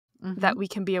that we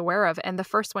can be aware of. And the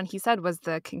first one he said was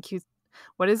the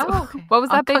what is it? Oh, okay. What was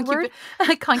that big word?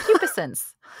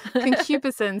 Concupiscence.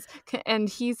 Concupiscence. And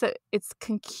it's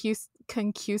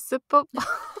concusable.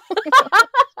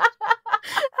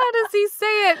 How does he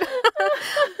say it?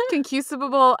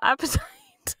 Concusable appetite.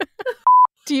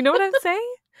 Do you know what I'm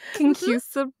saying?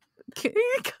 Concusable.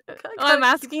 I'm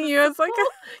asking you. It's like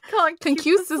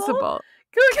concusable.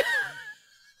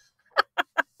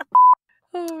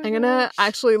 I'm gonna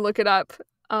actually look it up.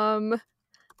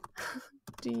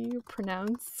 Do you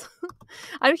pronounce?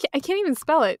 I can't even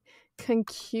spell it.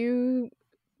 Concupiscible.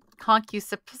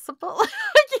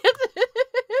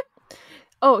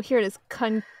 Oh, here it is.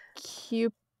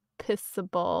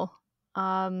 Concupiscible.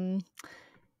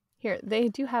 Here they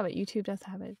do have it. YouTube does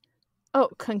have it. Oh,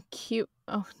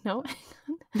 Oh no.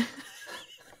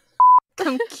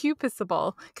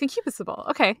 Concupiscible.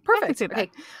 Okay, perfect.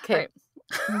 Okay. Right.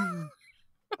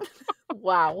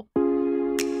 Wow.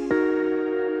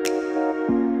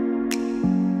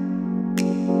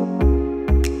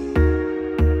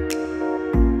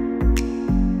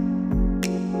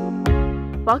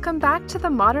 Welcome back to the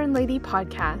Modern Lady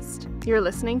Podcast. You're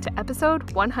listening to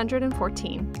episode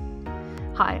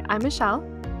 114. Hi, I'm Michelle.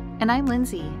 And I'm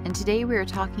Lindsay, and today we are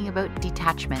talking about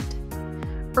detachment.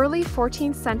 Early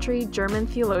 14th century German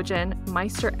theologian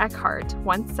Meister Eckhart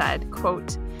once said,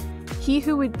 quote, "He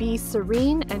who would be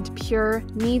serene and pure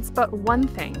needs but one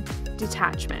thing,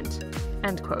 detachment."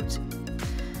 End quote.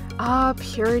 Ah,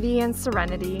 purity and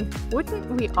serenity.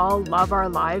 Wouldn't we all love our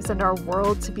lives and our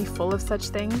world to be full of such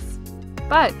things?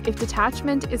 But if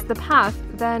detachment is the path,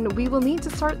 then we will need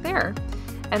to start there.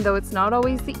 And though it's not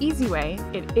always the easy way,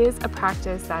 it is a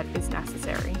practice that is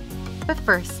necessary. But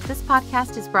first, this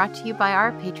podcast is brought to you by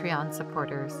our Patreon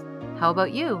supporters. How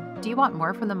about you? Do you want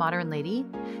more from The Modern Lady?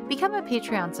 Become a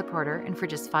Patreon supporter, and for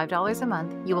just $5 a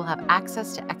month, you will have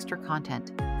access to extra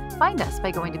content. Find us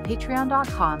by going to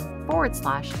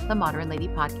patreon.com/The Modern Lady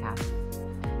Podcast.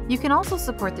 You can also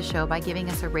support the show by giving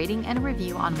us a rating and a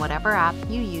review on whatever app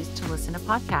you use to listen to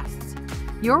podcasts.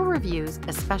 Your reviews,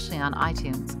 especially on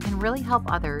iTunes, can really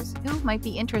help others who might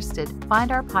be interested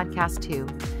find our podcast too.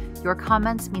 Your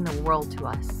comments mean the world to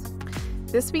us.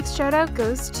 This week's shout out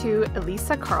goes to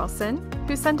Elisa Carlson,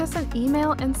 who sent us an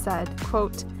email and said,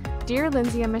 quote, "Dear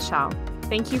Lindsay and Michelle,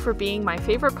 thank you for being my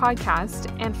favorite podcast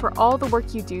and for all the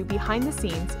work you do behind the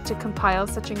scenes to compile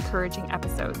such encouraging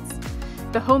episodes.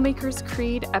 The Homemaker's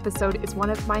Creed episode is one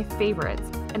of my favorites,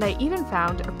 and I even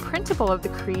found a printable of the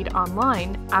creed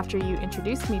online after you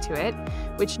introduced me to it,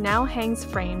 which now hangs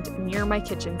framed near my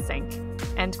kitchen sink."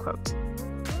 End quote.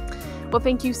 Well,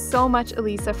 thank you so much,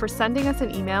 Elisa, for sending us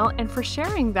an email and for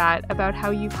sharing that about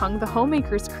how you've hung the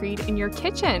Homemaker's Creed in your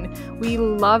kitchen. We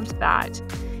loved that.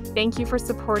 Thank you for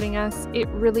supporting us. It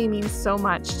really means so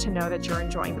much to know that you're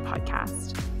enjoying the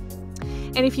podcast.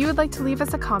 And if you would like to leave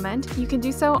us a comment, you can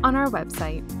do so on our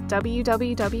website,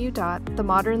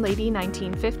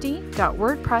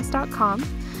 www.themodernlady1950.wordpress.com,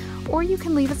 or you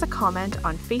can leave us a comment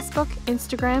on Facebook,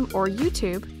 Instagram, or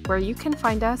YouTube, where you can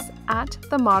find us at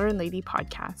The Modern Lady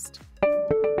Podcast.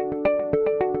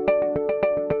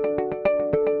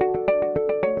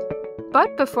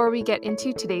 But before we get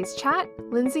into today's chat,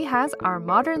 Lindsay has our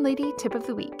Modern Lady Tip of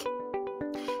the Week.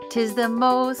 'Tis the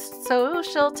most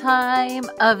social time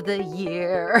of the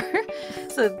year.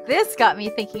 So this got me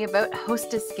thinking about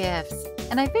hostess gifts.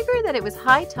 And I figured that it was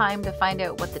high time to find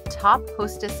out what the top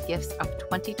hostess gifts of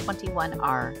 2021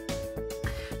 are.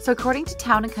 So according to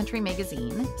Town & Country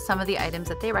magazine, some of the items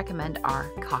that they recommend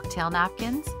are cocktail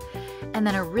napkins, and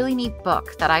then a really neat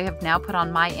book that I have now put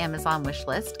on my Amazon wish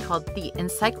list called The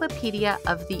Encyclopedia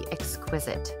of the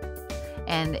Exquisite.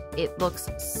 And it looks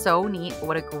so neat.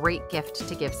 What a great gift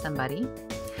to give somebody.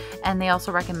 And they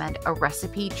also recommend a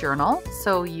recipe journal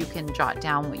so you can jot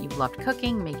down what you've loved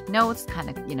cooking, make notes, kind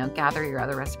of, gather your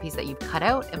other recipes that you've cut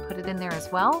out and put it in there as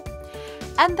well.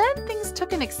 And then things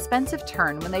took an expensive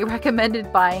turn when they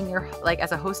recommended buying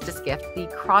as a hostess gift, the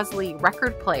Crosley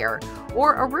record player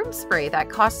or a room spray that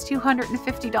costs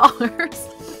 $250.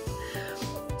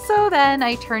 So then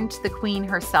I turned to the queen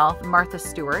herself, Martha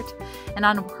Stewart, and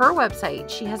on her website,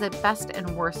 she has a best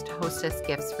and worst hostess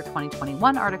gifts for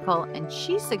 2021 article, and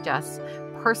she suggests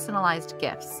personalized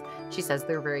gifts. She says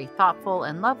they're very thoughtful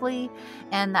and lovely,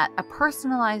 and that a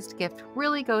personalized gift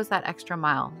really goes that extra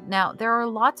mile. Now, there are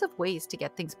lots of ways to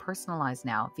get things personalized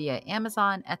now via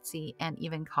Amazon, Etsy, and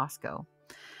even Costco.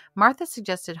 Martha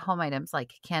suggested home items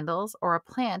like candles or a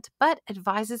plant, but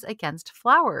advises against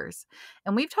flowers.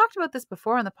 And we've talked about this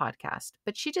before on the podcast,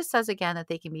 but she just says again that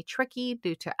they can be tricky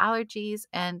due to allergies.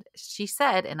 And she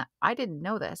said, and I didn't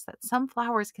know this, that some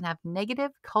flowers can have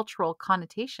negative cultural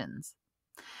connotations.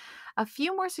 A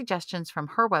few more suggestions from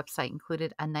her website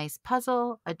included a nice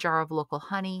puzzle, a jar of local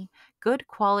honey, good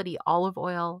quality olive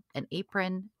oil, an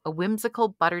apron, a whimsical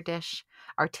butter dish,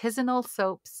 artisanal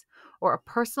soaps, or a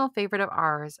personal favorite of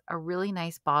ours, a really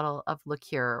nice bottle of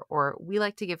liqueur, or we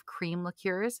like to give cream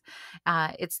liqueurs.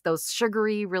 It's those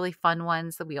sugary, really fun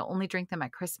ones that we only drink them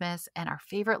at Christmas. And our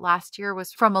favorite last year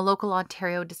was from a local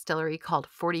Ontario distillery called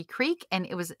 40 Creek, and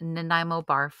it was Nanaimo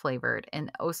bar flavored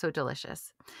and oh so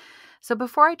delicious. So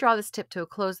before I draw this tip to a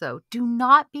close, though, do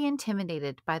not be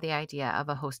intimidated by the idea of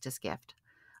a hostess gift.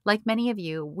 Like many of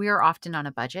you, we are often on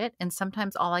a budget, and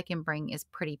sometimes all I can bring is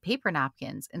pretty paper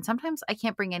napkins, and sometimes I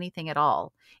can't bring anything at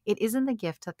all. It isn't the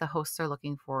gift that the hosts are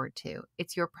looking forward to.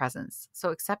 It's your presence.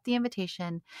 So accept the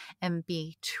invitation and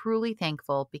be truly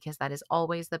thankful, because that is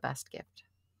always the best gift.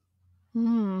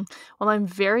 Well, I'm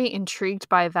very intrigued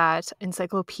by that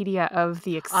Encyclopedia of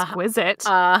the Exquisite.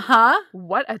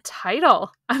 What a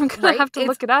title. I'm going to have to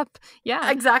look it up.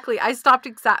 Yeah. Exactly. I stopped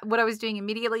what I was doing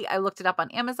immediately. I looked it up on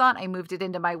Amazon. I moved it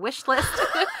into my wish list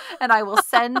and I will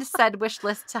send said wish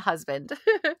list to husband.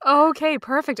 Okay,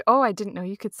 perfect. Oh, I didn't know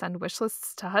you could send wish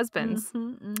lists to husbands.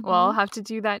 Well, I'll have to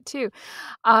do that too.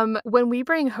 When we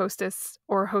bring hostess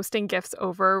or hosting gifts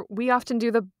over, we often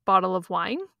do the bottle of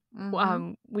wine.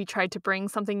 We tried to bring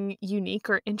something unique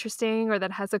or interesting or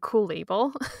that has a cool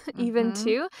label even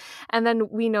too. And then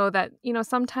we know that,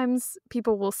 sometimes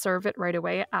people will serve it right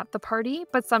away at the party,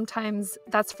 but sometimes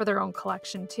that's for their own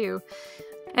collection too.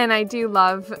 And I do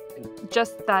love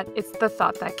just that it's the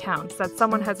thought that counts, that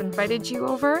someone has invited you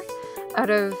over out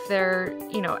of their,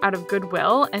 out of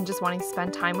goodwill and just wanting to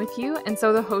spend time with you. And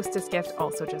so the hostess gift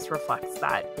also just reflects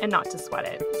that, and not to sweat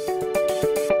it.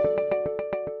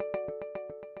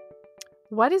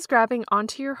 What is grabbing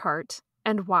onto your heart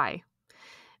and why?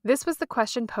 This was the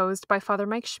question posed by Father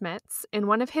Mike Schmitz in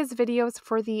one of his videos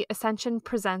for the Ascension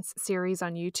Presents series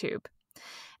on YouTube.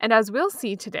 And as we'll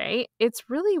see today, it's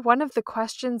really one of the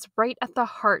questions right at the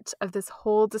heart of this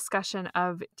whole discussion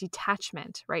of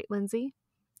detachment, right, Lindsay?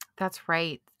 That's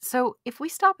right. So if we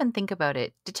stop and think about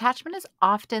it, detachment is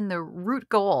often the root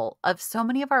goal of so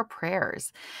many of our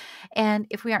prayers. And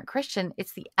if we aren't Christian,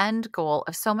 it's the end goal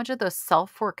of so much of the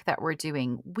self-work that we're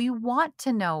doing. We want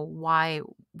to know why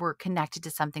we're connected to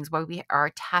some things, why we are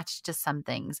attached to some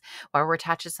things, why we're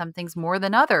attached to some things more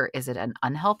than other. Is it an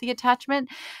unhealthy attachment?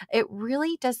 It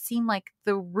really does seem like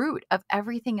the root of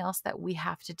everything else that we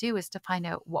have to do is to find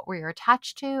out what we are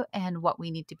attached to and what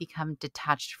we need to become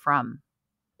detached from.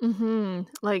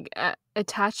 Like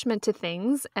attachment to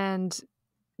things, and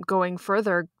going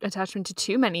further, attachment to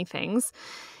too many things.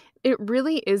 It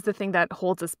really is the thing that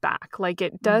holds us back. Like,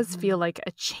 it does feel like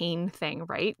a chain thing,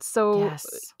 right? So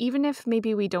even if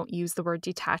maybe we don't use the word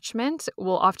detachment,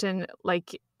 we'll often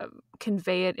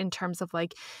convey it in terms of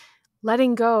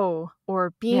letting go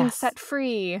or being set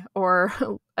free or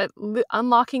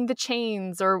unlocking the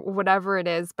chains or whatever it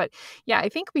is. But yeah, I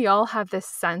think we all have this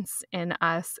sense in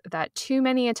us that too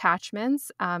many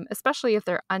attachments, especially if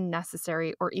they're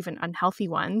unnecessary or even unhealthy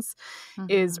ones,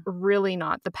 is really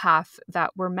not the path that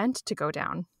we're meant to go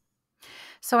down.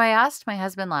 So I asked my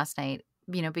husband last night,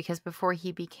 because before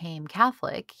he became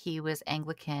Catholic, he was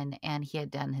Anglican and he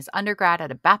had done his undergrad at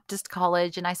a Baptist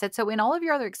college. And I said, so in all of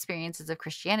your other experiences of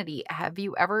Christianity, have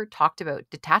you ever talked about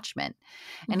detachment?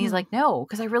 And he's like, no,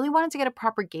 because I really wanted to get a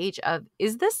proper gauge of,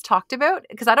 is this talked about?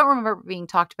 Because I don't remember it being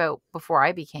talked about before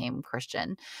I became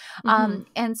Christian.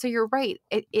 And so you're right.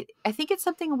 I think it's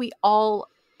something we all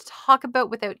talk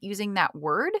about without using that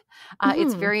word.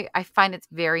 I find it's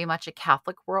very much a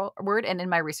Catholic word. And in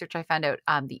my research, I found out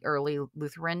the early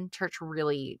Lutheran church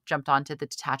really jumped onto the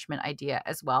detachment idea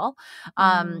as well.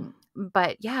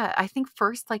 But yeah, I think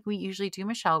first, like we usually do,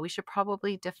 Michelle, we should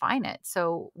probably define it.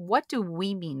 So what do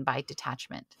we mean by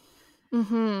detachment?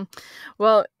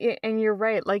 Well, and you're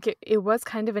right. It was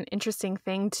kind of an interesting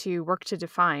thing to work to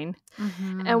define.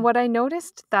 And what I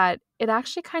noticed that it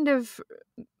actually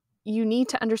you need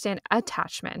to understand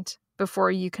attachment before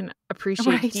you can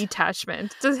appreciate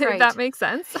detachment. Does that make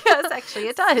sense? Yes, actually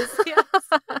it does. Yes.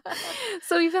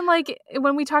 So even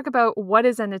when we talk about what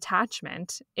is an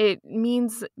attachment, it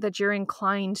means that you're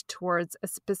inclined towards a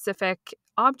specific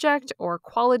object or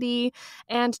quality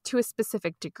and to a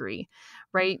specific degree,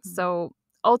 right? So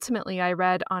ultimately, I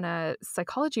read on a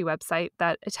psychology website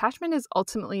that attachment is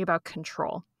ultimately about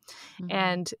control.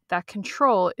 And that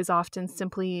control is often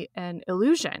simply an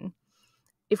illusion.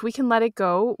 If we can let it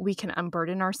go, we can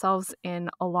unburden ourselves in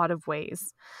a lot of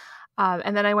ways.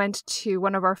 And then I went to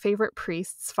one of our favorite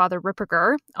priests, Father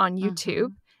Ripperger, on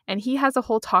YouTube. And he has a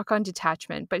whole talk on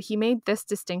detachment, but he made this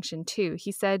distinction too.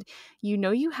 He said, you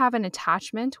know, you have an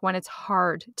attachment when it's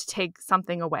hard to take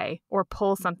something away or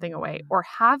pull something away or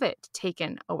have it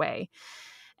taken away.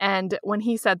 And when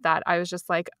he said that, I was just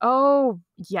like, oh,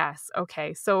 yes.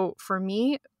 Okay. So for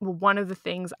me, one of the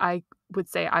things I would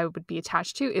say I would be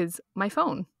attached to is my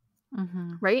phone.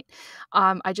 Mm-hmm. Right?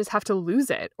 I just have to lose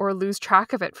it or lose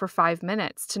track of it for 5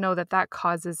 minutes to know that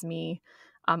causes me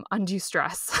undue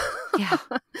stress. Yeah.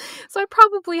 So I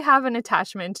probably have an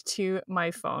attachment to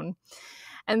my phone.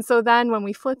 And so then when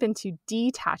we flip into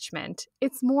detachment,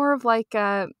 it's more of like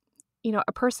a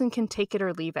person can take it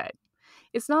or leave it.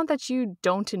 It's not that you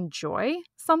don't enjoy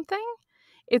something.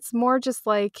 It's more just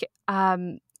like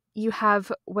you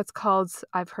have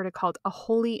I've heard it called a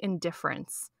holy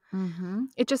indifference. Mm-hmm.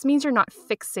 It just means you're not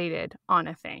fixated on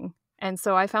a thing. And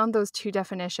so I found those two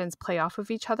definitions play off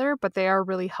of each other, but they are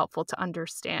really helpful to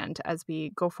understand as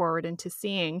we go forward into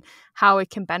seeing how it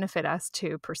can benefit us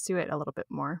to pursue it a little bit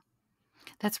more.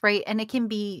 That's right. And it can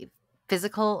be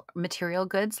physical material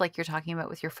goods like you're talking about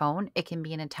with your phone. It can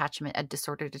be an attachment, a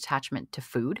disordered attachment to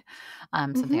food,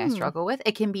 something I Mm-hmm. struggle with.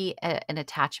 It can be a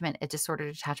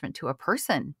disordered attachment to a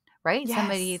person, right?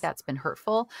 Somebody Yes. that's been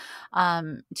hurtful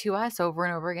to us over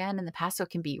and over again in the past. So it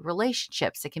can be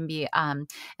relationships. It can be an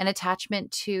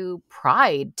attachment to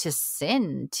pride, to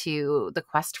sin, to the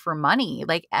quest for money,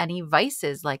 like any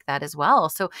vices like that as well.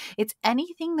 So it's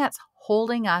anything that's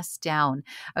holding us down.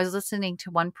 I was listening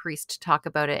to one priest talk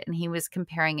about it, and he was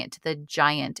comparing it to the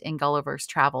giant in Gulliver's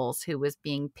Travels who was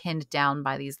being pinned down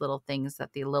by these little things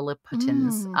that the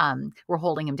Lilliputians were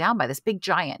holding him down by, this big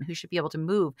giant who should be able to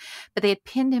move. But they had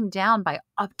pinned him down by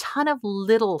a ton of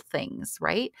little things,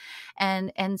 right?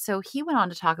 And so he went on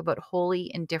to talk about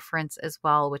holy indifference as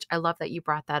well, which I love that you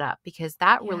brought that up because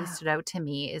that really Yeah. stood out to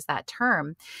me, is that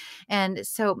term. And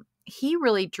so he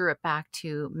really drew it back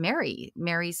to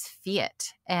Mary's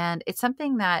fiat. And it's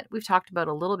something that we've talked about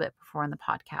a little bit before in the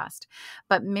podcast.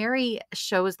 But Mary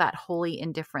shows that holy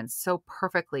indifference so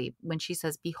perfectly when she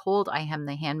says, "Behold, I am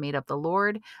the handmaid of the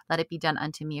Lord. Let it be done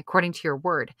unto me according to your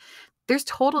word." There's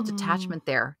total Mm. detachment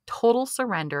there, total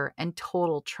surrender, and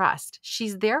total trust.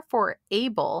 She's therefore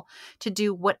able to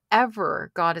do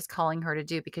whatever God is calling her to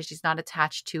do because she's not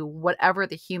attached to whatever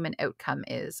the human outcome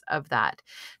is of that.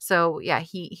 So yeah,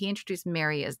 he introduced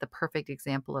Mary as the perfect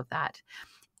example of that.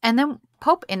 And then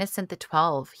Pope Innocent the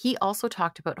 12th, he also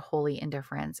talked about holy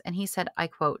indifference. And he said, I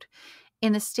quote,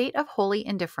 "In the state of holy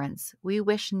indifference, we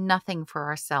wish nothing for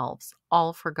ourselves,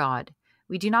 all for God.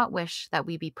 We do not wish that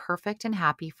we be perfect and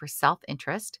happy for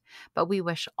self-interest, but we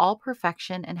wish all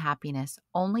perfection and happiness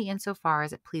only insofar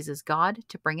as it pleases God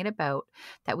to bring it about,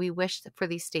 that we wish for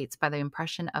these states by the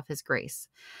impression of his grace."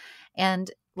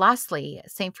 And lastly,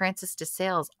 St. Francis de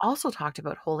Sales also talked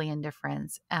about holy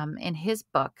indifference in his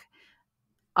book,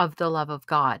 Of the Love of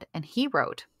God. And he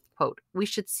wrote, quote, "We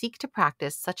should seek to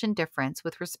practice such indifference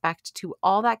with respect to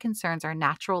all that concerns our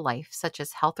natural life, such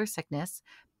as health or sickness,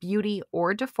 beauty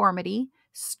or deformity,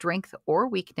 strength or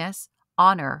weakness,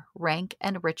 honor, rank,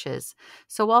 and riches.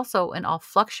 So also in all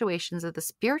fluctuations of the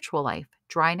spiritual life,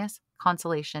 dryness,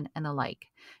 consolation, and the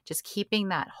like." Just keeping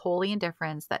that holy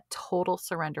indifference, that total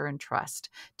surrender and trust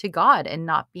to God, and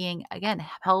not being, again,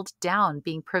 held down,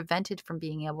 being prevented from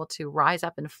being able to rise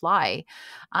up and fly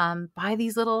by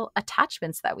these little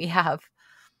attachments that we have.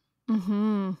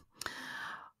 Mm-hmm.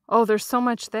 Oh, there's so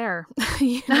much there,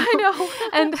 you know? I know.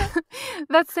 And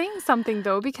that's saying something,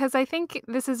 though, because I think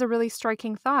this is a really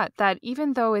striking thought that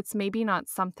even though it's maybe not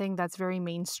something that's very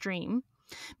mainstream,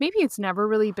 maybe it's never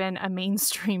really been a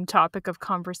mainstream topic of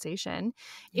conversation,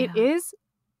 Yeah.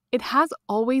 it has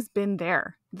always been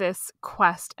there, this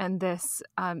quest and this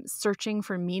searching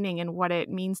for meaning and what it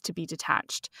means to be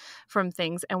detached from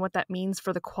things and what that means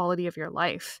for the quality of your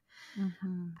life.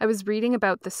 Mm-hmm. I was reading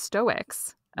about the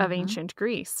Stoics of Mm-hmm. ancient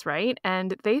Greece, right?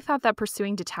 And they thought that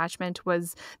pursuing detachment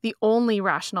was the only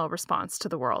rational response to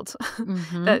the world.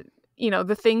 Mm-hmm. That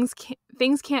the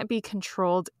things can't be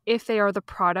controlled if they are the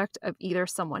product of either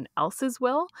someone else's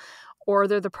will or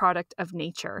they're the product of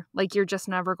nature. Like you're just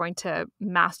never going to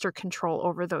master control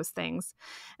over those things.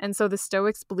 And so the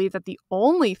Stoics believe that the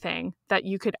only thing that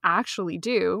you could actually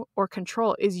do or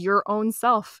control is your own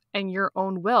self and your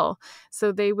own will.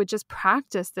 So they would just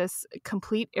practice this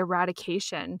complete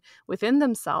eradication within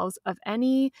themselves of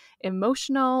any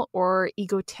emotional or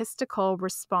egotistical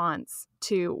response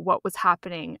to what was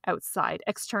happening outside,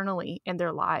 externally in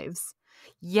their lives.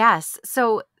 Yes.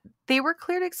 So they were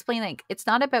clear to explain, like, it's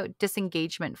not about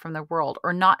disengagement from the world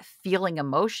or not feeling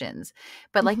emotions.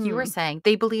 But like you were Hmm. saying,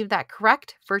 they believe that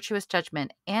correct, virtuous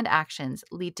judgment and actions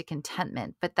lead to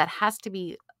contentment, but that has to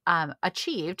be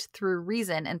achieved through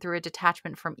reason and through a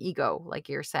detachment from ego, like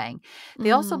you're saying.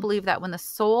 They also Mm, believe that when the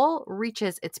soul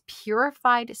reaches its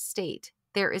purified state,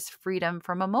 there is freedom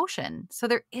from emotion. So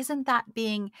there isn't that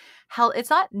being held.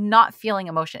 It's not feeling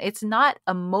emotion. It's not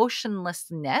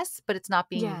emotionlessness, but it's not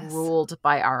being yes. ruled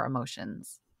by our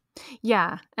emotions.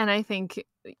 Yeah. And I think,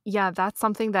 yeah, that's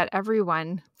something that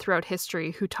everyone throughout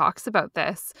history who talks about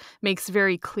this makes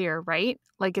very clear, right?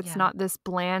 Like it's Yeah. not this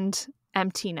bland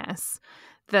emptiness.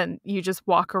 Then you just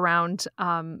walk around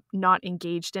not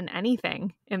engaged in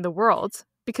anything in the world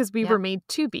because we were Yep. made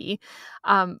to be.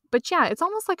 But yeah, it's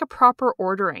almost like a proper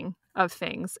ordering of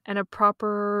things and a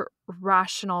proper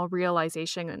rational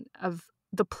realization of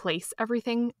the place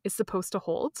everything is supposed to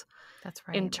hold That's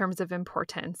in right. terms of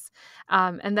importance.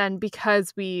 And then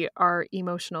because we are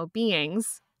emotional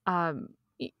beings, kind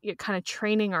of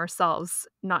training ourselves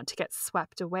not to get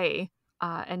swept away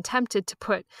and tempted to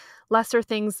put lesser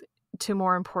things to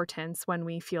more importance when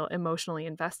we feel emotionally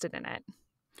invested in it.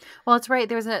 Well, it's right.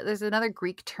 There's another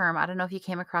Greek term. I don't know if you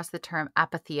came across the term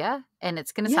apatheia, and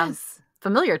it's going to sound Yes.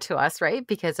 familiar to us, right?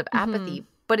 Because of Hmm. apathy,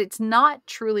 but it's not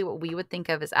truly what we would think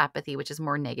of as apathy, which is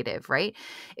more negative, right?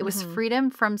 It was Hmm. freedom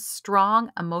from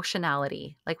strong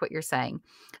emotionality, like what you're saying.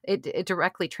 It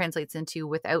directly translates into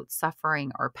without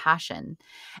suffering or passion.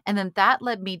 And then that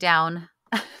led me down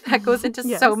that goes into so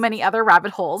Yes. many other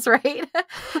rabbit holes, right?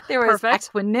 There was Perfect.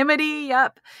 equanimity,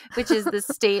 yep, which is the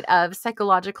state of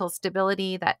psychological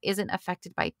stability that isn't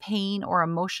affected by pain or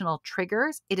emotional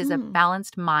triggers. It is a Mm.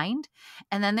 balanced mind.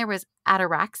 And then there was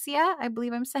ataraxia, I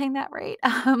believe I'm saying that right,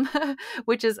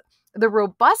 which is the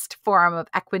robust form of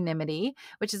equanimity,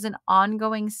 which is an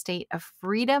ongoing state of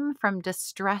freedom from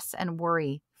distress and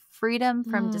worry, freedom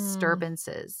from Mm.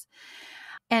 disturbances.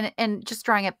 And just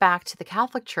drawing it back to the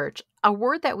Catholic Church, a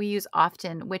word that we use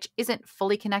often, which isn't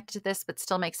fully connected to this but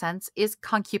still makes sense, is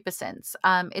concupiscence.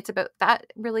 It's about that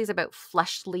really is about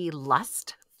fleshly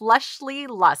lust,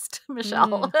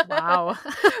 Michelle. Mm. Wow.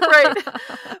 Right.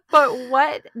 But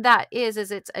what that is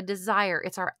it's a desire,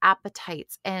 it's our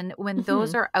appetites. And when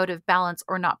those Mhm. are out of balance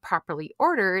or not properly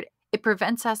ordered, it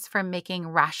prevents us from making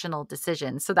rational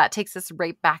decisions. So that takes us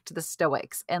right back to the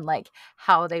Stoics and like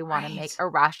how they want to make Right. a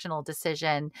rational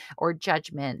decision or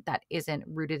judgment that isn't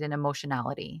rooted in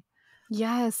emotionality.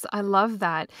 Yes, I love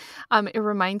that. It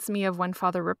reminds me of when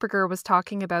Father Ripperger was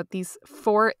talking about these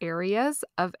 4 areas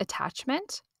of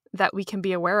attachment that we can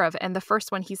be aware of. And the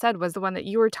first one he said was the one that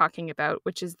you were talking about,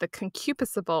 which is the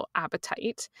concupiscible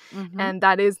appetite. Hmm. And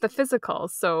that is the physical.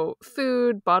 So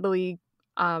food, bodily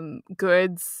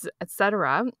goods,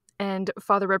 etc. And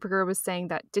Father Ripperger was saying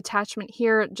that detachment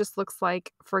here just looks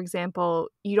like, for example,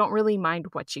 you don't really mind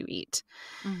what you eat.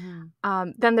 Hmm.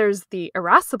 Then there's the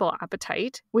irascible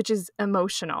appetite, which is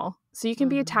emotional. So you can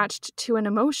be Hmm. attached to an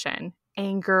emotion,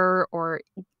 anger or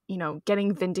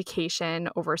getting vindication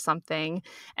over something,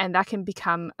 and that can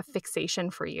become a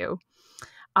fixation for you.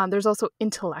 There's also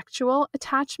intellectual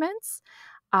attachments,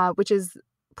 which is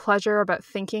pleasure about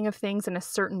thinking of things in a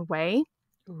certain way,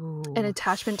 an Ooh.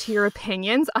 attachment to your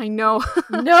opinions. I know.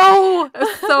 No.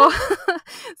 So,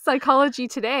 Psychology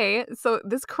Today, so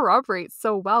this corroborates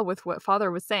so well with what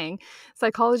Father was saying.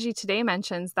 Psychology Today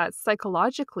mentions that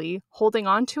psychologically, holding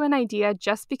on to an idea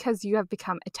just because you have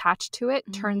become attached to it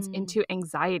turns Mm. into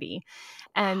anxiety.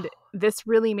 And Wow. this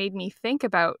really made me think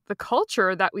about the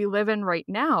culture that we live in right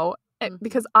now.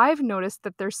 Because Hmm. I've noticed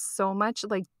that there's so much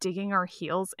like digging our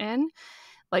heels in,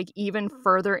 like even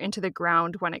further into the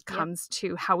ground when it Yep. comes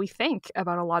to how we think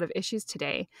about a lot of issues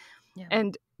today. Yep.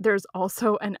 And there's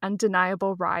also an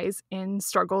undeniable rise in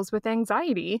struggles with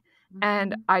anxiety.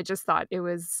 And Hmm. I just thought it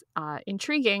was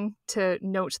intriguing to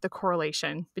note the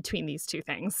correlation between these two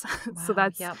things. So Wow.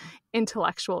 that's Yep.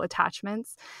 intellectual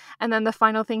attachments. And then the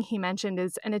final thing he mentioned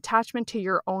is an attachment to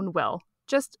your own will.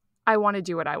 Just, I want to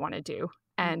do what I want to do.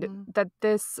 And Hmm. that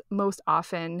this most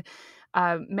often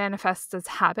manifests as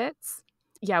habits.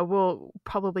 Yeah, we'll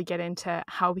probably get into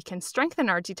how we can strengthen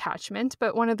our detachment,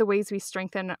 but one of the ways we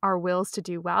strengthen our wills to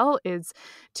do well is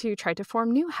to try to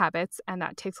form new habits, and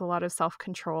that takes a lot of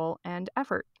self-control and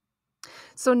effort.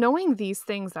 So, knowing these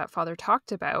things that Father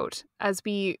talked about, as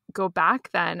we go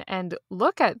back then and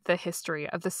look at the history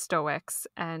of the Stoics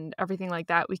and everything like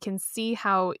that, we can see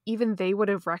how even they would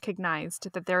have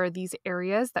recognized that there are these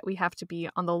areas that we have to be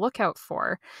on the lookout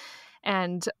for.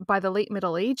 And by the late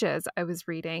Middle Ages, I was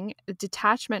reading,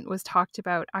 detachment was talked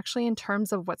about actually in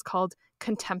terms of what's called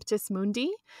contemptus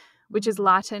mundi, which is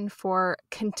Latin for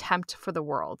contempt for the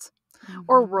world,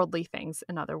 or Mm-hmm. worldly things,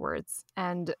 in other words.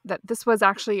 And that this was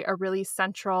actually a really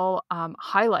central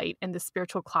highlight in the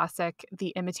spiritual classic, The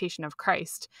Imitation of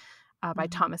Christ, by Mm-hmm.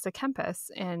 Thomas à Kempis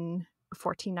in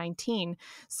 1419.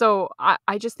 So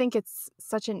I just think it's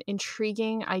such an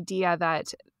intriguing idea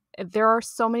that there are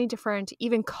so many different,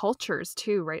 even cultures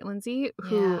too, right, Lindsay,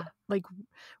 who Yeah. like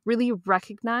really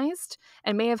recognized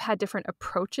and may have had different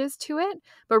approaches to it,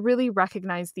 but really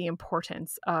recognized the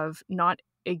importance of not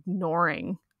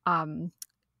ignoring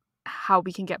how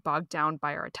we can get bogged down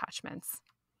by our attachments.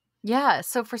 Yeah.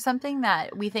 So for something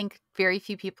that we think very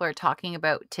few people are talking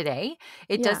about today,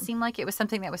 it does Yeah. seem like it was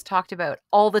something that was talked about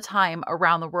all the time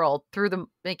around the world through the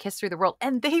history of the world.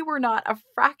 And they were not a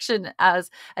fraction as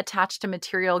attached to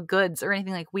material goods or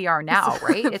anything like we are now,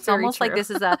 right? It's Very almost like true. this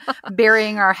is a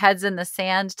burying our heads in the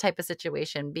sand type of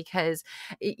situation, because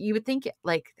you would think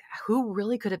like who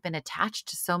really could have been attached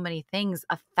to so many things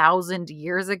 1,000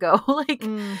 years ago?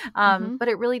 Mm-hmm. But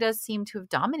it really does seem to have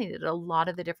dominated a lot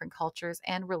of the different cultures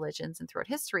and religions and throughout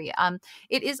history.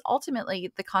 It is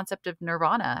ultimately the concept of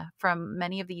nirvana from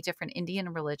many of the different Indian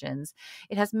religions.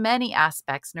 It has many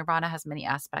aspects. Nirvana has many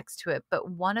aspects to it,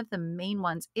 but one of the main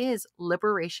ones is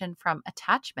liberation from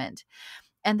attachment.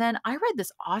 And then I read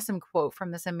this awesome quote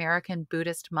from this American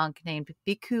Buddhist monk named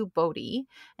Bhikkhu Bodhi,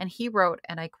 and he wrote,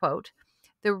 and I quote,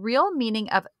 "The real meaning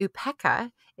of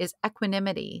upekkha is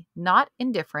equanimity, not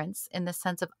indifference in the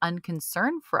sense of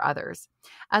unconcern for others.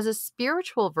 As a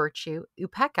spiritual virtue,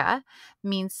 upekkha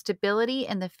means stability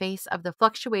in the face of the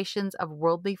fluctuations of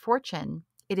worldly fortune.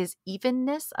 It is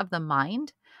evenness of the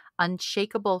mind,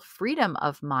 unshakable freedom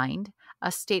of mind,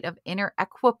 a state of inner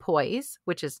equipoise,"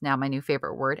 which is now my new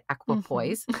favorite word,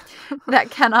 equipoise, Mm-hmm. "that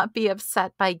cannot be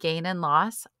upset by gain and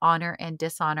loss, honor and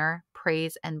dishonor,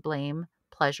 praise and blame,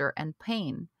 pleasure and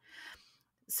pain."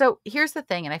 So here's the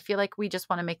thing, and I feel like we just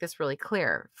want to make this really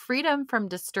clear. Freedom from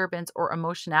disturbance or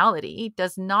emotionality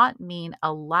does not mean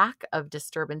a lack of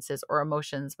disturbances or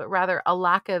emotions, but rather a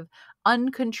lack of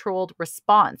uncontrolled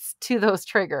response to those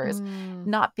triggers,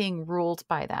 not being ruled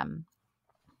by them.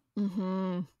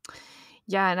 Mm-hmm.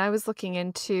 Yeah, and I was looking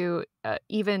into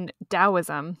even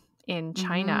Taoism in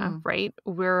China, Mm-hmm. right?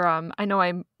 Where I know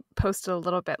I posted a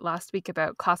little bit last week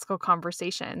about classical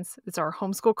conversations. It's our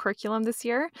homeschool curriculum this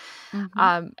year.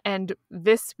 Mm-hmm. And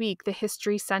this week, the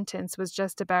history sentence was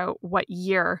just about what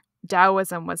year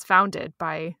Taoism was founded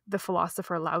by the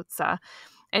philosopher Lao Tzu.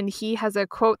 And he has a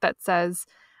quote that says,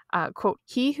 quote,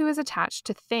 "He who is attached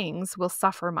to things will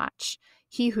suffer much.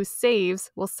 He who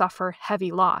saves will suffer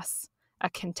heavy loss. A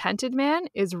contented man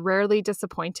is rarely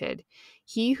disappointed.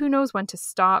 He who knows when to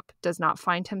stop does not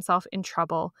find himself in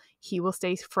trouble. He will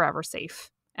stay forever safe."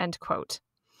 End quote.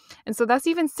 And so that's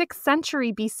even 6th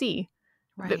century BC.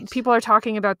 Right. People are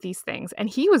talking about these things, and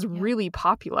he was Yep. really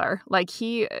popular. Like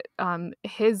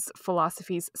his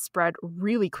philosophies spread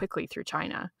really quickly through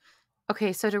China.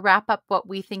 Okay, so to wrap up what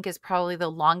we think is probably the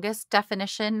longest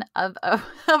definition of a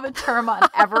term on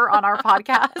ever on our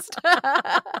podcast,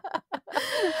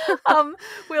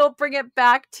 we'll bring it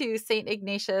back to Saint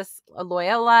Ignatius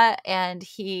Loyola, and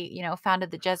he,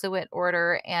 founded the Jesuit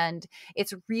order. And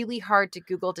it's really hard to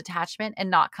Google detachment and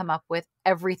not come up with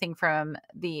everything from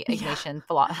the Yeah.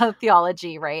 Ignatian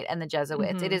theology, right, and the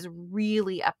Jesuits. It Mm-hmm. is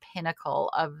really a pinnacle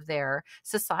of their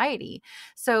society.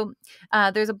 So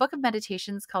there's a book of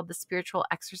meditations called The Spiritual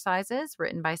Exercises,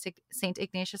 written by St.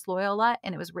 Ignatius Loyola,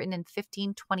 and it was written in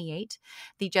 1528.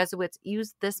 The Jesuits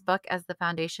used this book as the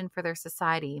foundation for their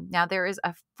society. Now, there is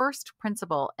a first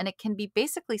principle, and it can be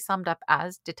basically summed up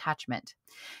as detachment.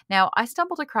 Now, I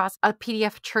stumbled across a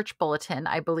PDF church bulletin,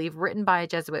 I believe, written by a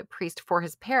Jesuit priest for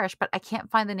his parish, but I can't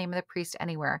find the name of the priest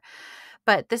anywhere.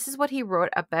 But this is what he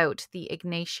wrote about the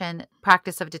Ignatian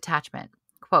practice of detachment.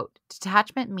 Quote,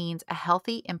 "Detachment means a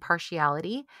healthy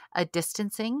impartiality, a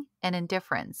distancing, and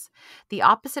indifference. The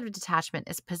opposite of detachment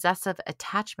is possessive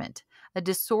attachment, a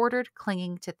disordered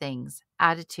clinging to things,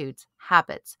 attitudes,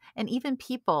 habits, and even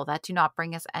people that do not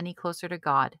bring us any closer to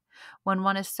God. When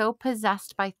one is so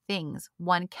possessed by things,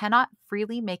 one cannot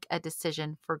freely make a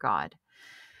decision for God."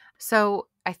 So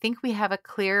I think we have a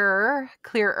clearer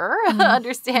Mm-hmm.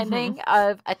 understanding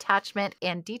of attachment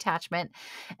and detachment.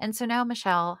 And so now,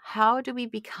 Michelle, how do we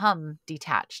become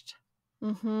detached?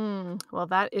 Mm-hmm. Well,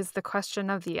 that is the question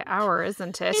of the hour,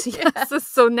 isn't it? Yes. Yes.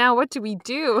 So now what do we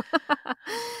do?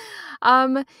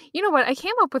 You know what? I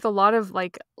came up with a lot of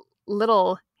like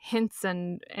little hints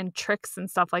and tricks and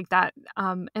stuff like that.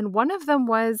 And one of them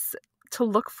was to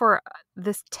look for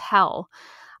this tell,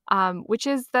 which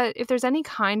is that if there's any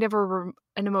kind of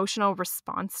an emotional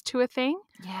response to a thing,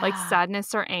 like Yeah.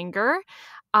 sadness or anger,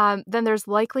 then there's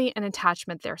likely an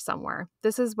attachment there somewhere.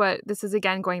 This is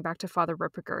again going back to Father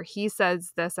Ripperger. He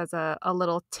says this as a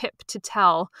little tip to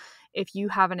tell if you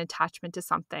have an attachment to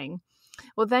something.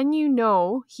 Well, then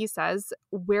he says,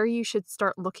 where you should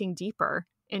start looking deeper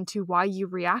into why you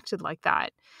reacted like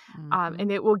that.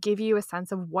 And it will give you a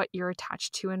sense of what you're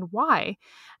attached to and why.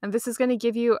 And this is going to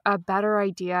give you a better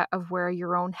idea of where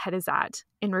your own head is at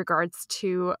in regards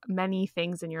to many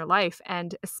things in your life.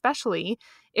 And especially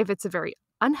if it's a very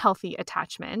unhealthy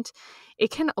attachment,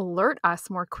 it can alert us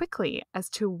more quickly as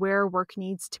to where work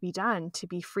needs to be done to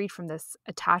be freed from this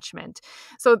attachment.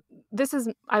 So this is,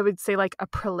 I would say, like a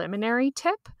preliminary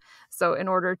tip. So in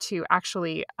order to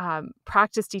actually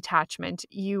practice detachment,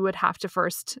 you would have to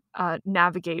first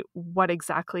navigate what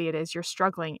exactly it is you're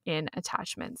struggling in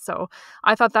attachment. So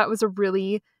I thought that was a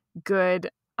really good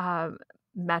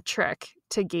metric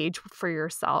to gauge for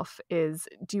yourself is,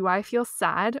 do I feel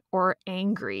sad or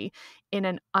angry in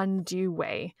an undue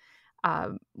way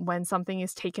when something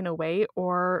is taken away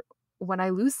or when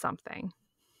I lose something?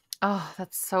 Oh,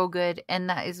 that's so good. And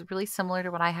that is really similar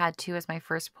to what I had too as my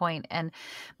first point. And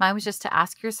mine was just to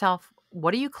ask yourself,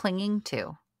 what are you clinging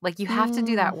to? Like you have to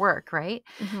do that work, right?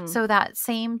 Mm-hmm. So that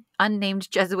same unnamed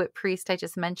Jesuit priest I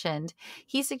just mentioned,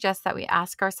 he suggests that we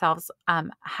ask ourselves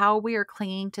how we are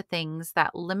clinging to things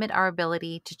that limit our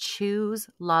ability to choose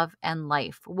love and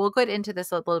life. We'll get into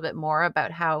this a little bit more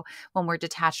about how when we're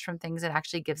detached from things, it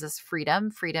actually gives us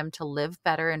freedom to live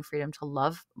better and freedom to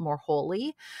love more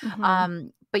wholly. Mm-hmm.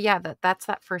 But yeah, that's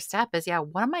that first step is,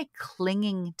 what am I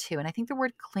clinging to? And I think the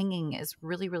word clinging is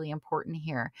really, really important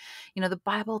here. The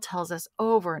Bible tells us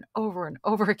over and over and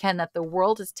over again that the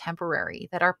world is temporary,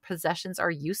 that our possessions are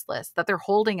useless, that they're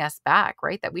holding us back,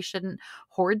 right? That we shouldn't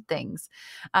hoard things.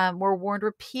 We're warned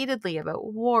repeatedly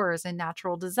about wars and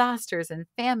natural disasters and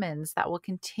famines that will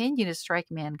continue to strike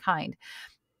mankind.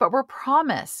 But we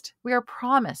are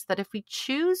promised that if we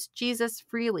choose Jesus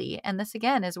freely, and this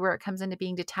again is where it comes into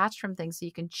being detached from things, so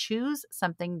you can choose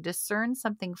something, discern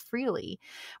something freely,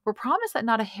 we're promised that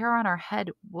not a hair on our head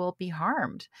will be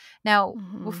harmed. Now,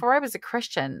 before I was a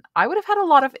Christian, I would have had a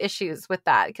lot of issues with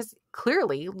that because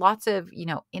clearly lots of,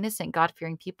 innocent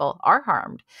God-fearing people are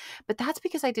harmed. But that's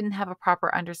because I didn't have a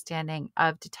proper understanding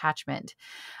of detachment.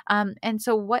 And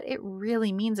so what it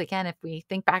really means, again, if we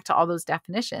think back to all those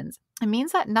definitions, it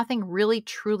means that nothing really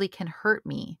truly can hurt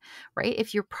me, right?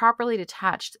 If you're properly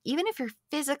detached, even if you're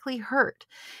physically hurt,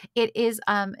 it is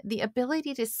the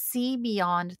ability to see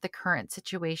beyond the current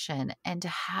situation and to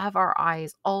have our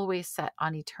eyes always set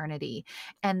on eternity.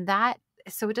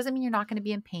 So it doesn't mean you're not going to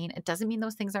be in pain. It doesn't mean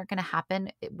those things aren't going to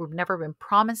happen. We've never been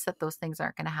promised that those things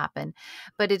aren't going to happen,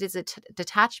 but it is a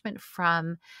detachment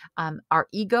from our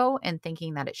ego and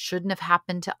thinking that it shouldn't have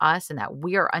happened to us and that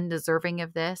we are undeserving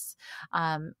of this.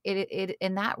 And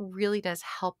that really does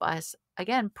help us,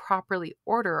 again, properly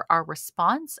order our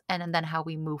response and then how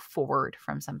we move forward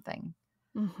from something.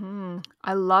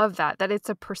 I love that it's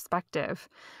a perspective,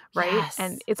 right? Yes.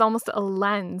 And it's almost a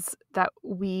lens that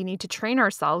we need to train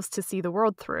ourselves to see the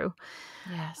world through.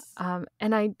 Yes.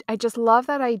 And I just love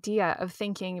that idea of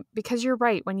thinking, because you're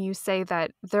right when you say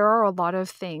that there are a lot of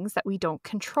things that we don't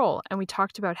control. And we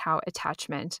talked about how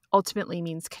attachment ultimately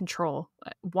means control,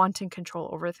 wanting control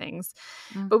over things.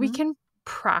 But we can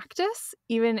practice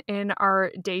even in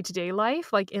our day-to-day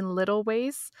life, like in little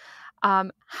ways,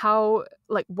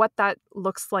 what that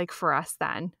looks like for us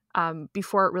then,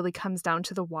 before it really comes down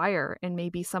to the wire and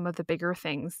maybe some of the bigger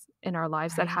things in our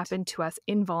lives that happen to us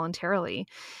involuntarily.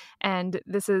 And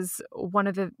this is one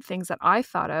of the things that I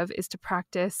thought of, is to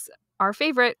practice our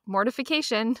favorite,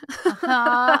 mortification.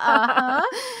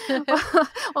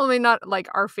 Only not like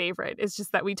our favorite. It's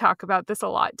just that we talk about this a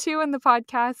lot too in the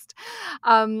podcast.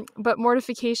 But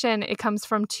mortification, it comes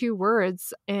from two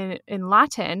words in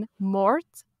Latin, mort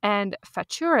and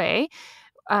facere,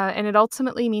 and it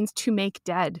ultimately means to make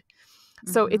dead.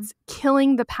 So it's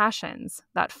killing the passions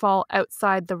that fall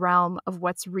outside the realm of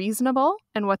what's reasonable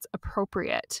and what's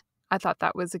appropriate. I thought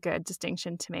that was a good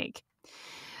distinction to make.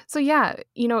 So yeah,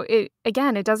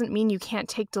 it doesn't mean you can't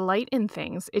take delight in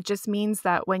things. It just means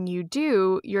that when you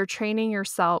do, you're training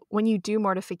yourself, when you do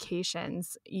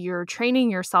mortifications, you're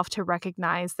training yourself to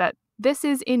recognize that this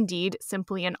is indeed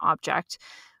simply an object,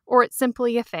 or it's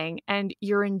simply a thing, and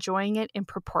you're enjoying it in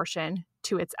proportion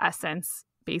to its essence,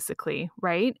 basically,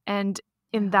 right? And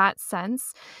in that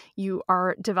sense, you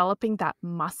are developing that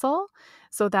muscle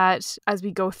so that as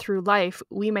we go through life,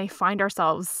 we may find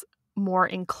ourselves more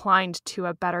inclined to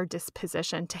a better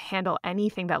disposition to handle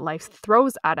anything that life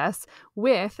throws at us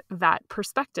with that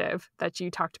perspective that you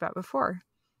talked about before.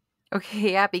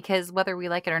 Okay, yeah, because whether we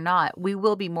like it or not, we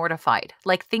will be mortified.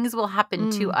 Like things will happen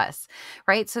to Mm, us,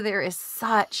 right? So there is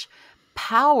such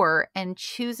power in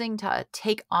choosing to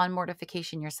take on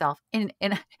mortification yourself. And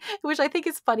which I think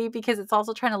is funny because it's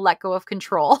also trying to let go of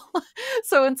control.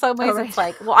 So in some all ways right. it's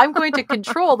like, well, I'm going to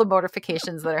control the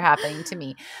mortifications that are happening to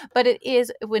me. But it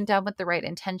is, when done with the right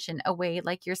intention, a way,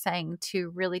 like you're saying, to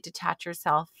really detach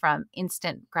yourself from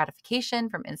instant gratification,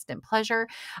 from instant pleasure.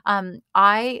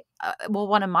 Well,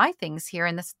 one of my things here,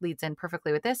 and this leads in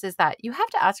perfectly with this, is that you have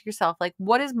to ask yourself, like,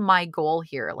 what is my goal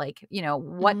here? Like,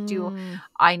 what do Mm,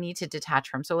 I need to detach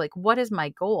from? So, like, what is my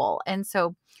goal? And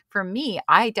so for me,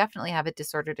 I definitely have a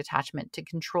disordered attachment to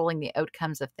controlling the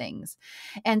outcomes of things.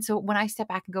 And so when I step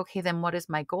back and go, okay, then what is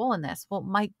my goal in this? Well,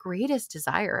 my greatest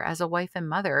desire as a wife and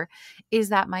mother is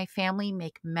that my family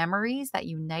make memories that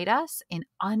unite us in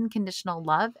unconditional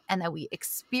love and that we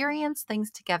experience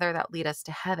things together that lead us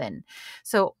to heaven.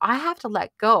 So I have to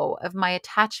let go of my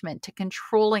attachment to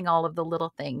controlling all of the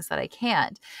little things that I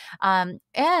can't.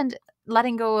 And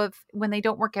letting go of when they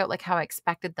don't work out like how I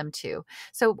expected them to.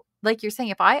 So, like you're saying,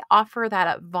 if I offer that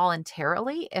up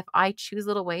voluntarily, if I choose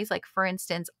little ways, like for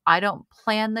instance, I don't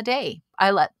plan the day,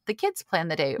 I let the kids plan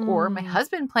the day or my mm,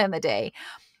 husband plan the day,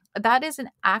 that is an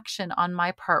action on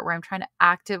my part where I'm trying to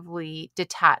actively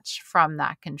detach from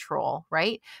that control,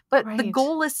 right? But the right.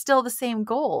 goal is still the same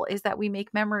goal, is that we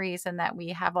make memories and that we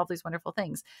have all these wonderful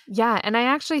things. Yeah, and I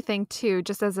actually think too,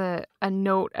 just as a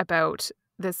note about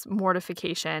this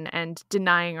mortification and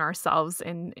denying ourselves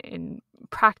in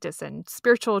practice and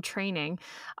spiritual training,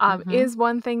 Mhm. is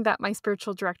one thing that my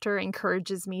spiritual director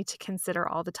encourages me to consider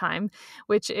all the time,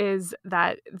 which is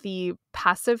that the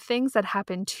passive things that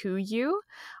happen to you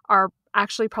are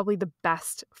actually probably the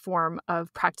best form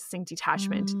of practicing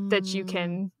detachment that you Mm.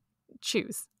 can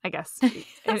choose, I guess,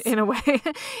 Yes. in a way,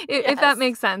 if that Yes.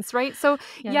 makes sense, right? So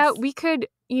yeah, Yes. we could,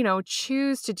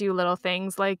 choose to do little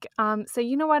things like say,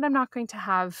 you know what, I'm not going to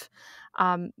have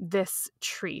this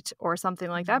treat or something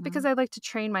like that because Mhm. I like to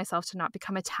train myself to not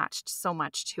become attached so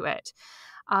much to it.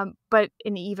 But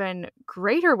an even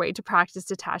greater way to practice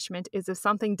detachment is if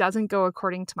something doesn't go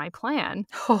according to my plan,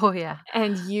 Oh, yeah.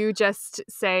 and you just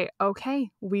say,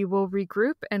 okay, we will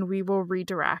regroup and we will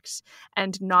redirect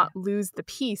and not Yeah. lose the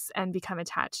peace and become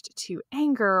attached to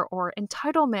anger or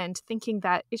entitlement, thinking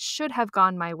that it should have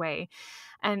gone my way.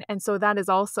 And so that is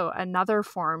also another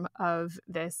form of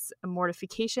this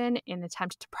mortification in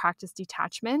attempt to practice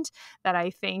detachment that I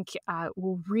think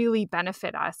will really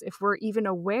benefit us if we're even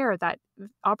aware that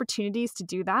opportunities to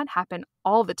do that happen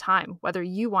all the time, whether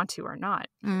you want to or not.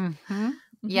 Mhm.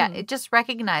 Yeah, Hmm. just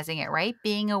recognizing it, right?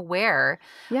 Being aware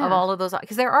of Yeah. all of those,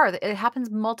 because it happens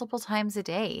multiple times a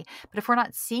day. But if we're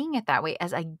not seeing it that way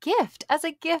as a gift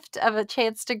of a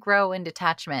chance to grow in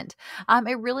detachment,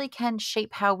 it really can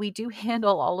shape how we do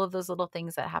handle all of those little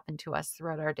things that happen to us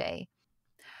throughout our day.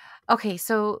 Okay,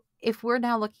 so if we're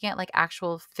now looking at like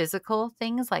actual physical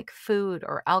things like food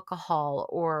or alcohol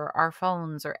or our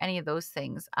phones or any of those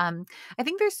things, I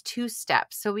think there's two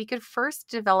steps. So we could first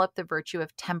develop the virtue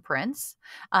of temperance,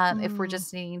 if we're Mm,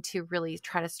 just needing to really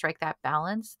try to strike that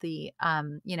balance,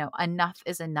 enough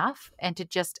is enough, and to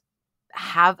just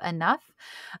have enough.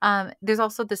 There's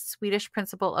also the Swedish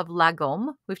principle of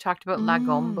lagom. We've talked about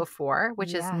lagom mm, before,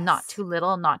 which is not yes. too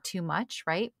little, not too much,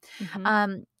 right?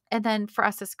 Hmm. And then for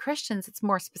us as Christians, it's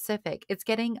more specific. It's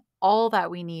getting all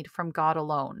that we need from God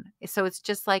alone. So it's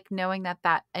just like knowing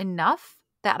that enough,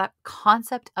 that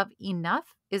concept of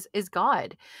enough is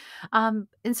God. And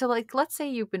so like let's say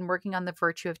you've been working on the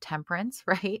virtue of temperance,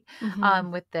 right?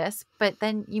 Hmm. With this, but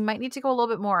then you might need to go a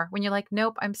little bit more when you're like,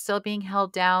 nope, I'm still being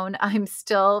held down. I'm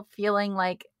still feeling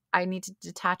like I need to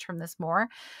detach from this more.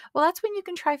 Well, that's when you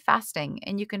can try fasting,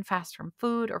 and you can fast from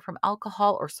food or from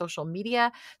alcohol or social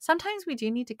media. Sometimes we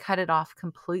do need to cut it off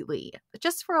completely,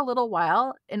 just for a little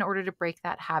while, in order to break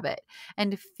that habit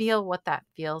and to feel what that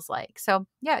feels like. So,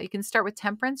 yeah, you can start with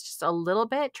temperance just a little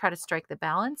bit, try to strike the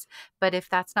balance. But if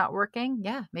that's not working,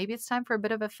 yeah, maybe it's time for a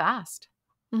bit of a fast.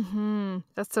 Hmm.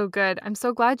 That's so good. I'm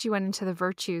so glad you went into the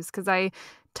virtues because I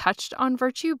touched on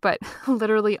virtue, but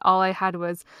literally all I had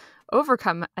was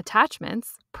overcome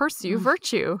attachments, pursue Mm.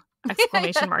 virtue,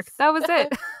 exclamation mark. Yes. That was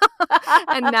it.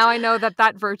 And now I know that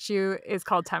that virtue is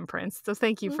called temperance. So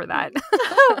thank you for Mhm. that.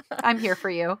 I'm here for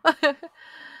you.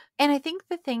 And I think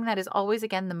the thing that is always,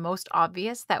 again, the most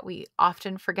obvious that we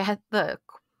often forget, the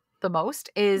the most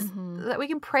is Mm-hmm. that we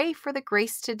can pray for the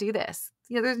grace to do this.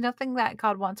 There's nothing that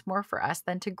God wants more for us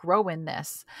than to grow in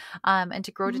this, and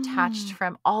to grow detached Mm.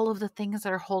 from all of the things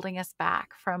that are holding us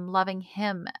back from loving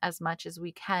Him as much as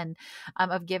we can,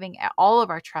 of giving all of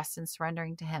our trust and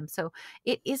surrendering to Him. So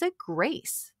it is a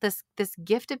grace, this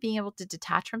gift of being able to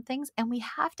detach from things, and we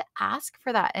have to ask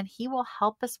for that, and He will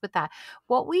help us with that.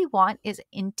 What we want is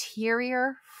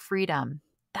interior freedom.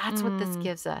 That's what this Mm.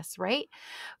 gives us, right?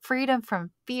 Freedom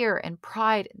from fear and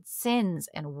pride and sins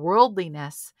and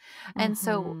worldliness. And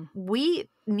so Mm-hmm. we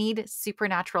need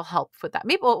supernatural help with that.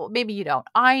 Maybe you don't.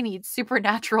 I need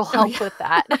supernatural Oh, help with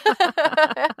that.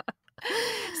 yeah.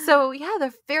 So, yeah,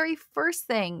 the very first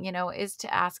thing, is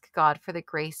to ask God for the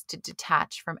grace to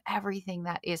detach from everything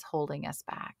that is holding us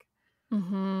back.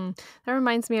 Mm-hmm. That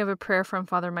reminds me of a prayer from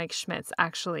Father Mike Schmitz,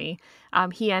 actually.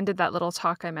 He ended that little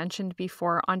talk I mentioned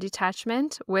before on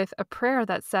detachment with a prayer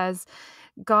that says,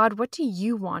 God, what do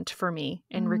you want for me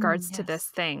in regards to this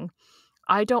Yes. thing?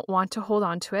 I don't want to hold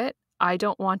on to it. I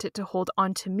don't want it to hold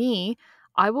on to me.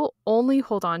 I will only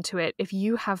hold on to it if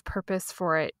you have purpose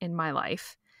for it in my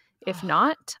life. If Oh,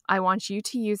 not, I want you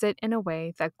to use it in a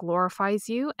way that glorifies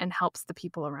you and helps the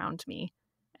people around me.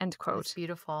 End that's quote.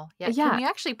 beautiful. Yeah. Can Yeah. we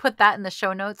actually put that in the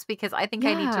show notes? Because I think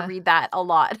I need to Yeah. read that a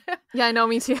lot. Yeah, I know,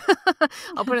 me too.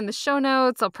 I'll put it in the show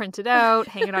notes. I'll print it out,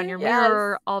 hang it on your Yes.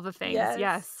 mirror, all the things. Yes.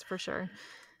 Yes, for sure.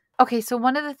 Okay, so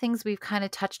one of the things we've kind of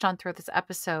touched on throughout this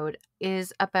episode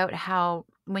is about how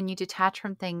when you detach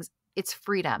from things, it's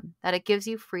freedom, that it gives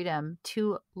you freedom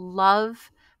to love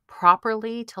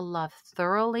properly, to love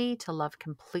thoroughly, to love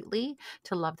completely,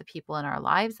 to love the people in our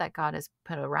lives that God has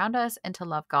put around us, and to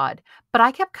love God. But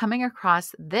I kept coming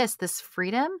across this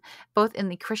freedom, both in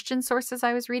the Christian sources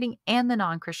I was reading and the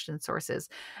non-Christian sources.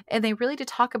 And they really did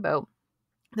talk about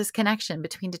this connection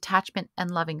between detachment and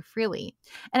loving freely.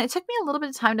 And it took me a little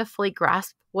bit of time to fully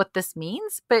grasp what this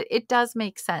means, but it does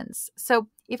make sense. So,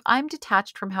 if I'm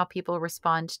detached from how people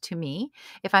respond to me,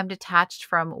 if I'm detached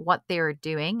from what they're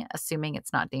doing, assuming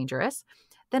it's not dangerous,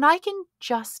 then I can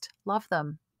just love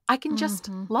them. I can just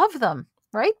Mm-hmm. love them,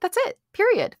 right? That's it.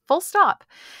 Period. Full stop.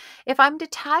 If I'm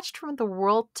detached from what the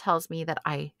world tells me that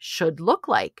I should look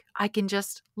like, I can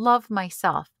just love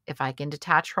myself. If I can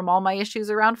detach from all my issues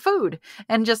around food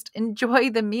and just enjoy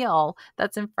the meal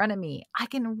that's in front of me, I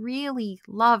can really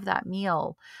love that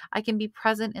meal. I can be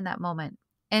present in that moment.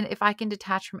 And if I can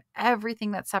detach from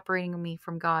everything that's separating me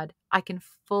from God, I can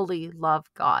fully love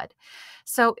God.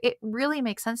 So it really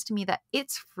makes sense to me that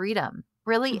it's freedom.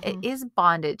 Really, it Mm-hmm. is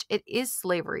bondage. It is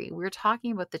slavery. We're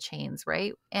talking about the chains,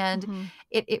 right? And Mm-hmm.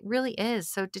 it really is.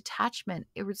 So detachment,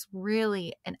 it was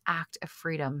really an act of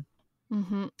freedom.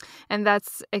 Mm-hmm. And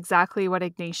that's exactly what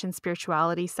Ignatian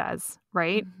spirituality says,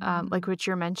 right? Like Mhm. what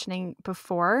you're mentioning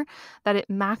before, that it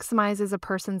maximizes a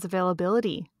person's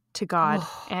availability to God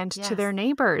Oh, and to yes. their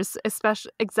neighbors,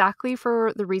 especially exactly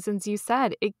for the reasons you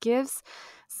said. It gives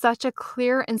such a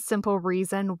clear and simple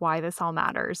reason why this all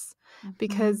matters. Mhm.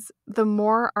 Because the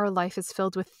more our life is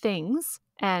filled with things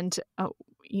and,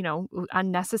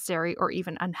 unnecessary or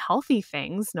even unhealthy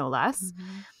things, no less,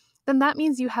 Mhm. then that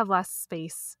means you have less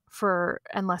space for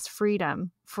and less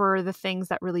freedom for the things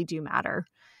that really do matter.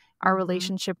 Our Mhm.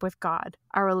 relationship with God,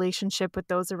 our relationship with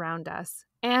those around us,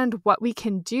 and what we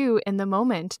can do in the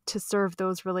moment to serve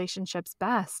those relationships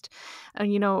best.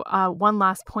 And, one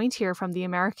last point here from the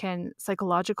American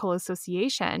Psychological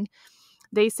Association,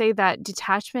 they say that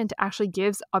detachment actually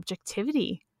gives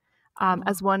objectivity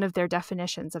as Oh. one of their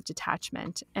definitions of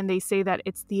detachment. And they say that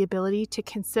it's the ability to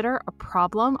consider a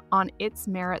problem on its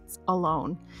merits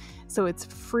alone. So it's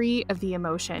free of the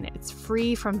emotion, it's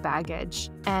free from baggage.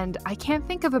 And I can't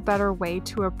think of a better way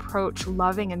to approach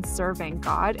loving and serving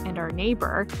God and our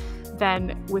neighbor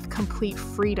than with complete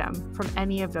freedom from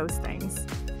any of those things.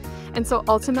 And so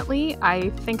ultimately,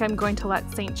 I think I'm going to let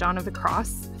St. John of the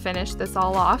Cross finish this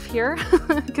all off here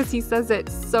because he says it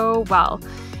so well.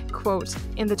 Quote,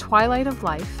 "In the twilight of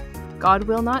life, God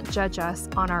will not judge us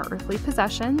on our earthly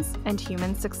possessions and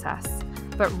human success,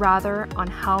 but rather on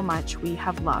how much we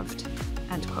have loved."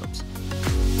 End quote.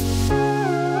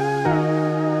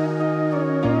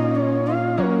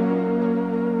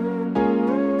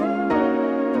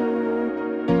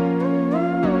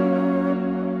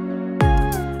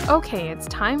 Okay, it's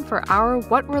time for our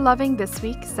What We're Loving This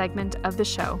Week segment of the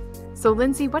show. So,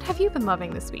 Lindsay, what have you been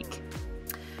loving this week?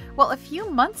 Well, a few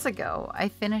months ago, I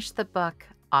finished the book,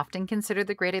 often considered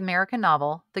the great American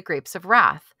novel, The Grapes of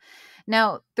Wrath.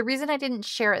 Now, the reason I didn't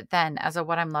share it then as a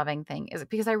what I'm loving thing is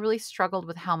because I really struggled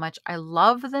with how much I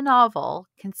love the novel,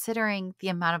 considering the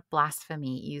amount of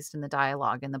blasphemy used in the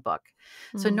dialogue in the book.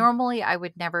 So Mm. normally I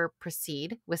would never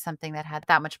proceed with something that had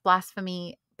that much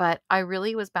blasphemy, but I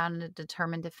really was bound and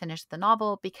determined to finish the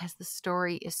novel because the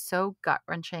story is so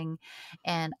gut-wrenching,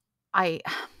 and I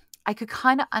I could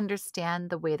kind of understand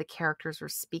the way the characters were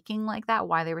speaking like that,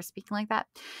 why they were speaking like that.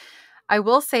 I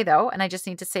will say though, and I just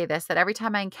need to say this, that every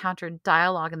time I encountered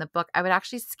dialogue in the book, I would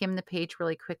actually skim the page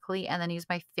really quickly and then use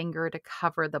my finger to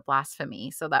cover the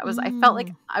blasphemy. So that was, I felt like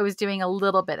Mm. I was doing a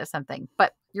little bit of something.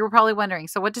 But you were probably wondering,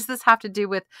 so what does this have to do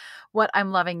with what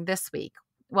I'm loving this week?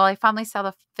 Well, I finally saw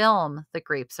the film The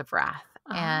Grapes of Wrath.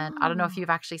 And I don't know if Oh. you've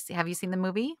actually have you seen the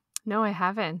movie? No, I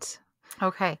haven't.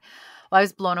 Okay. Well, I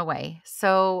was blown away.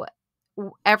 So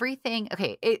everything,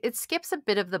 okay, it skips a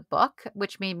bit of the book,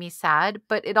 which made me sad,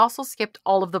 but it also skipped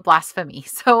all of the blasphemy.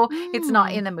 So it's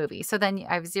not Mm. in the movie. So then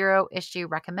I have zero issue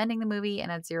recommending the movie and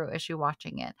had zero issue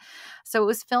watching it. So it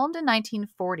was filmed in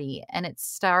 1940 and it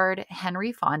starred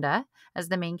Henry Fonda as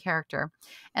the main character.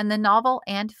 And the novel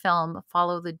and film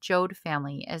follow the Joad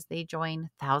family as they join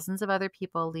thousands of other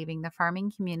people leaving the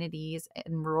farming communities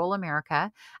in rural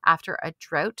America after a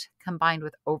drought combined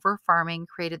with over farming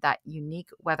created that unique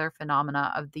weather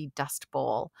phenomena of the Dust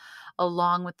Bowl,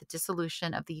 along with the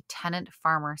dissolution of the tenant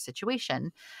farmer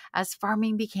situation as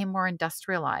farming became more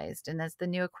industrialized and as the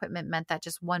new equipment meant that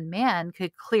just one man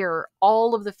could clear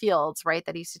all of the fields, right,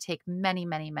 that used to take many,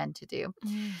 many men to do.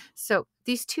 Mm. So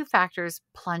these two factors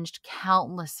plunged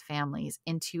countless families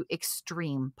into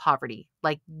extreme poverty,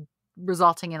 like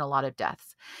resulting in a lot of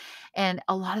deaths. And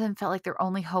a lot of them felt like their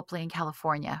only hope lay in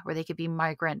California, where they could be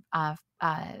migrant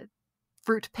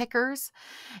fruit pickers.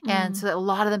 And Mm. so a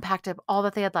lot of them packed up all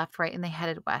that they had left, right, and they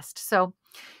headed west. So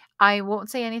I won't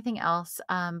say anything else,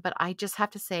 but I just have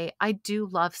to say I do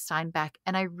love Steinbeck,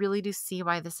 and I really do see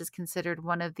why this is considered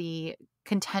one of the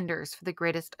contenders for the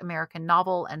greatest American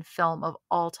novel and film of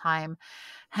all time.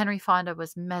 Henry Fonda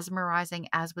was mesmerizing,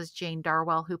 as was Jane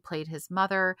Darwell, who played his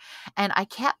mother. And I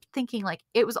kept thinking, like,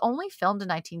 it was only filmed in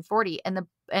 1940, and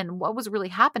what was really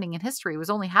happening in history was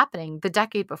only happening the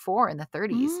decade before in the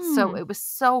 30s. So Mm. it was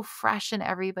so fresh in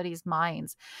everybody's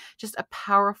minds. Just a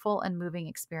powerful and moving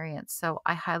experience. So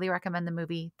I highly recommend the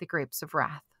movie The Grapes of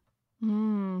Wrath.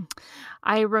 Mm.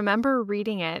 I remember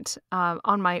reading it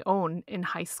on my own in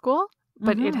high school,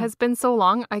 but it Mm-hmm. has been so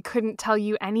long, I couldn't tell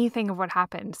you anything of what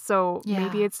happened. So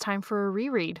maybe Yeah, it's time for a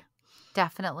reread.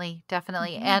 definitely,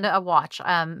 definitely. And Mhm. a watch.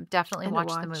 Definitely And a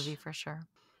watch the movie watch. for sure.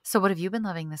 So what have you been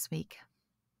loving this week?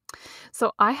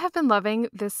 So I have been loving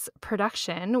this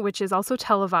production, which is also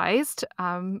televised,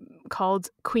 called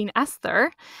Queen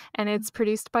Esther, and it's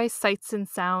produced by Sights and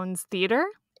Sounds Theater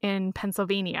in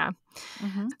Pennsylvania.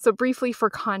 Mm-hmm. So briefly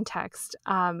for context,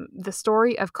 the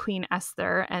story of Queen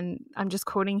Esther, and I'm just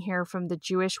quoting here from the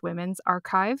Jewish Women's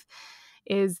Archive,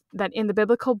 is that in the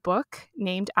biblical book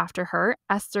named after her,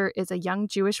 Esther is a young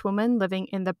Jewish woman living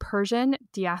in the Persian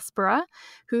diaspora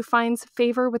who finds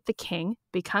favor with the king,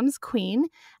 becomes queen,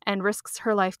 and risks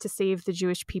her life to save the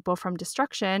Jewish people from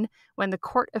destruction when the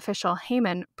court official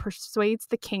Haman persuades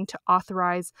the king to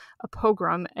authorize a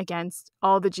pogrom against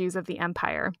all the Jews of the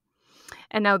empire.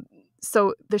 And now,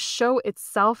 so the show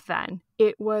itself then,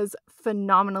 it was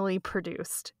phenomenally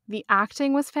produced. The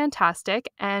acting was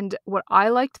fantastic, and what I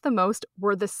liked the most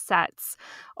were the sets.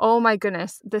 Oh my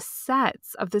goodness, the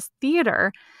sets of this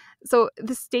theater. So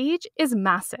the stage is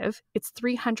massive. It's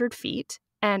 300 feet,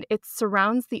 and it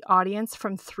surrounds the audience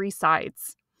from three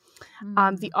sides.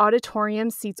 The auditorium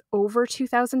seats over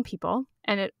 2,000 people,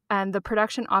 and the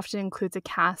production often includes a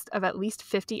cast of at least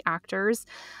 50 actors.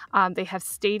 They have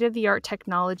state-of-the-art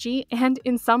technology, and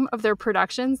in some of their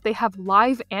productions, they have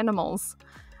live animals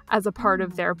as a part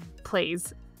of their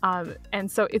plays. And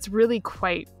so it's really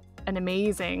quite an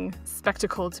amazing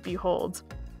spectacle to behold.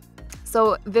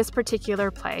 So this particular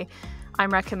play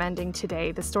I'm recommending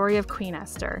today, The Story of Queen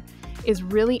Esther, is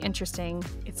really interesting.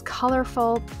 It's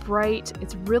colorful, bright,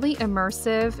 it's really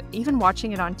immersive, even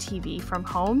watching it on TV from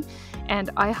home. And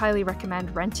I highly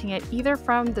recommend renting it either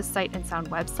from the Sight and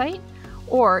Sound website,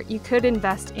 or you could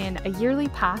invest in a yearly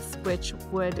pass, which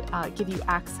would give you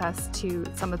access to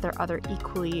some of their other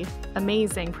equally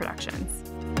amazing productions.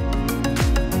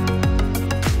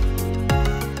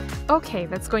 Okay,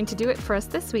 that's going to do it for us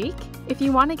this week. If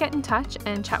you want to get in touch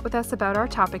and chat with us about our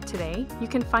topic today, you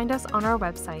can find us on our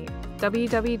website,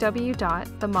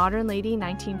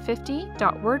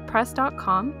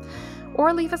 www.themodernlady1950.wordpress.com,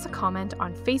 or leave us a comment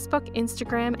on Facebook,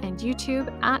 Instagram, and YouTube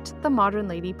at The Modern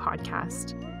Lady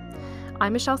Podcast.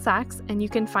 I'm Michelle Sachs, and you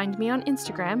can find me on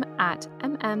Instagram at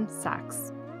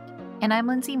mmsachs. And I'm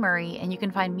Lindsay Murray, and you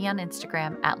can find me on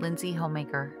Instagram at Lindsay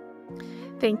Homemaker.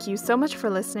 Thank you so much for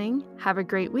listening. Have a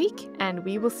great week, and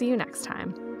we will see you next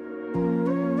time.